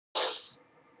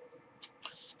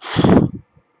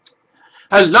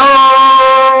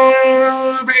Hello,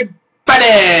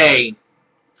 everybody!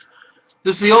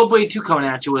 This is the Old Boy 2 coming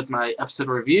at you with my episode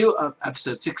review of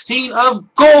episode 16 of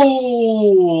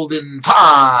Golden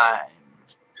Time.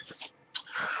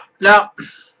 Now,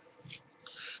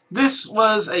 this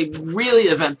was a really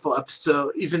eventful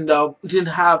episode, even though it didn't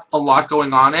have a lot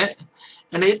going on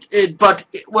in it, but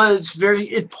it was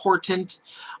very important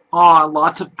on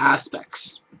lots of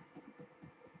aspects.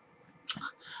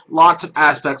 Lots of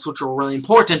aspects which were really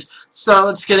important. So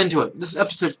let's get into it. This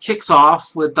episode kicks off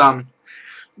with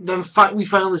we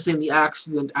finally see the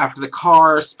accident after the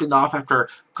car spin off after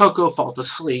Coco falls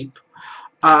asleep.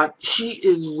 She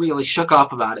is really shook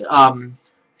up about it.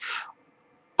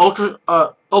 Miss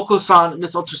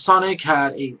Ultrasonic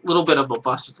had a little bit of a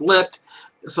busted lip,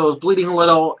 so it was bleeding a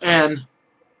little, and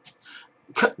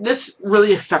this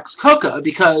really affects Coco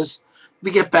because we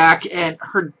get back and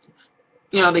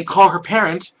they call her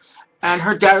parent, and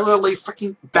her dad literally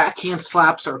freaking backhand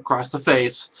slaps her across the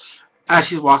face as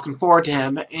she's walking forward to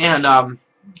him, and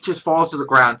just falls to the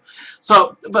ground.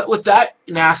 So, but with that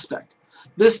in aspect,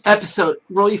 this episode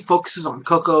really focuses on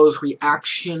Coco's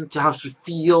reaction to how she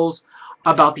feels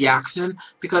about the accident,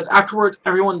 because afterwards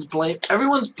everyone's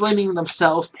blaming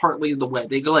themselves partly the way.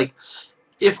 They go like,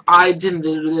 if I didn't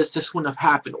do this, this wouldn't have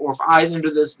happened. Or if I didn't do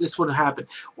this, this wouldn't have happened.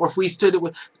 Or if we stood it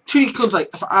with... Tootie comes like,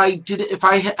 if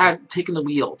I had taken the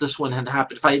wheel, this wouldn't have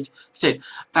happened. If I had stayed.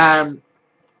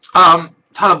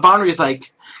 Tadabonri is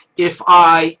like, if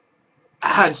I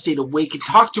had stayed awake and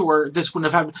talked to her, this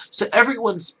wouldn't have happened. So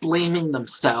everyone's blaming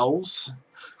themselves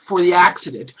for the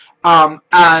accident.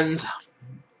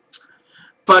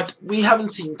 But we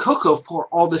haven't seen Coco for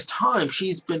all this time.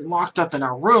 She's been locked up in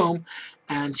our room,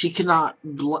 and she cannot...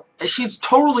 she's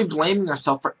totally blaming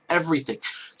herself for everything.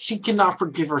 She cannot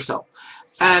forgive herself.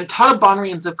 And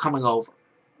Tadabonri ends up coming over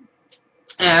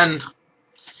and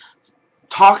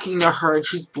talking to her, and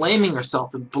she's blaming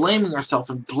herself and blaming herself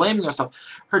and blaming herself.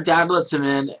 Her dad lets him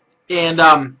in, and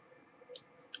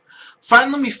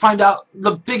finally we find out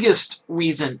the biggest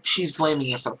reason she's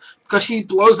blaming herself, because she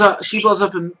blows up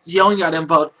and yelling at him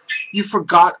about, you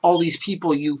forgot all these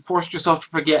people you forced yourself to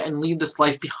forget and leave this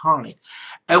life behind.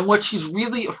 And what she's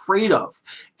really afraid of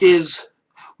is,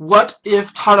 what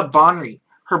if Tadabonri,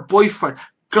 her boyfriend,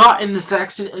 got in this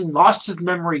accident and lost his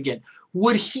memory again?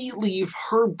 Would he leave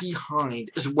her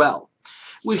behind as well?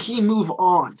 Would he move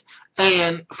on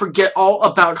and forget all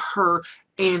about her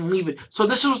and leave it? So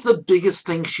this was the biggest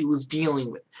thing she was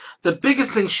dealing with. The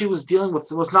biggest thing she was dealing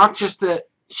with was not just that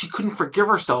she couldn't forgive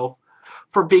herself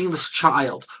for being this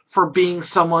child, for being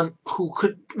someone who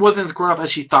wasn't as grown up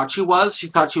as she thought she was. She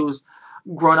thought she was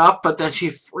grown up, but then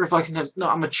she reflected, no,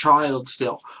 I'm a child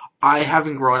still. I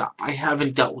haven't grown up. I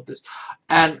haven't dealt with this.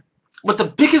 But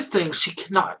the biggest thing she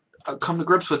cannot come to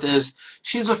grips with is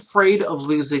she's afraid of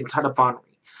losing Tadabonri.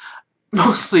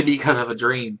 Mostly because of a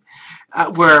dream,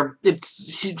 where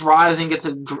she drives and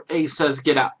he says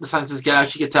get out. The sign says get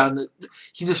out. She gets out, and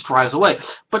he just drives away.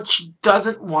 But she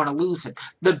doesn't want to lose him.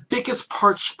 The biggest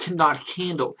part she cannot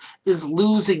handle is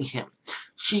losing him.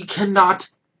 She cannot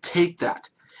take that.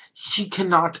 She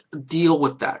cannot deal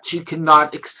with that. She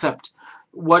cannot accept,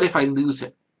 what if I lose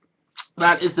him?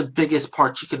 That is the biggest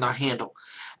part she cannot handle.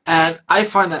 And I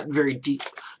find that very deep.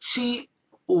 She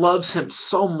loves him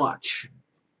so much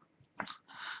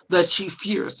that she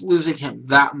fears losing him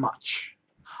that much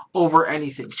over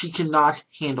anything. She cannot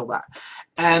handle that.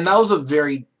 And that was a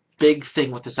very big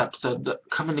thing with this episode,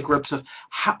 coming to grips of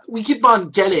how we keep on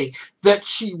getting that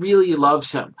she really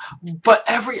loves him. But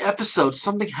every episode,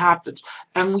 something happens,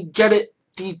 and we get it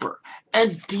deeper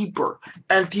and deeper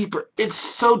and deeper. It's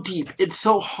so deep. It's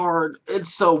so hard.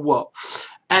 It's so whoa.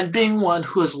 And being one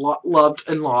who has loved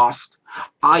and lost,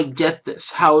 I get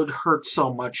this, how it hurts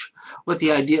so much with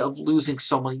the idea of losing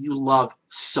someone you love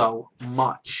so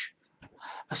much.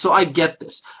 So I get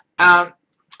this. I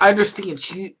understand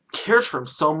she cares for him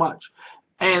so much.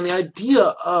 And the idea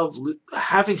of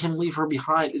having him leave her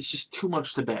behind is just too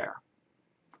much to bear.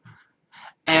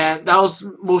 And that was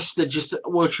most of the gist of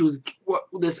what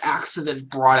this accident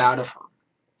brought out of her.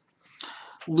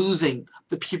 Losing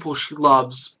the people she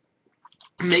loves,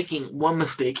 making one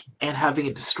mistake, and having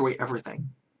it destroy everything.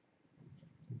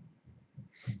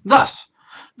 Thus,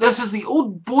 this is the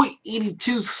Old Boy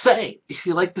 82 saying, if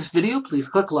you like this video, please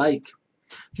click like.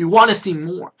 If you want to see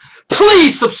more,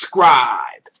 please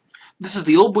subscribe. This is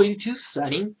the Old Boy 82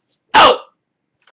 signing out.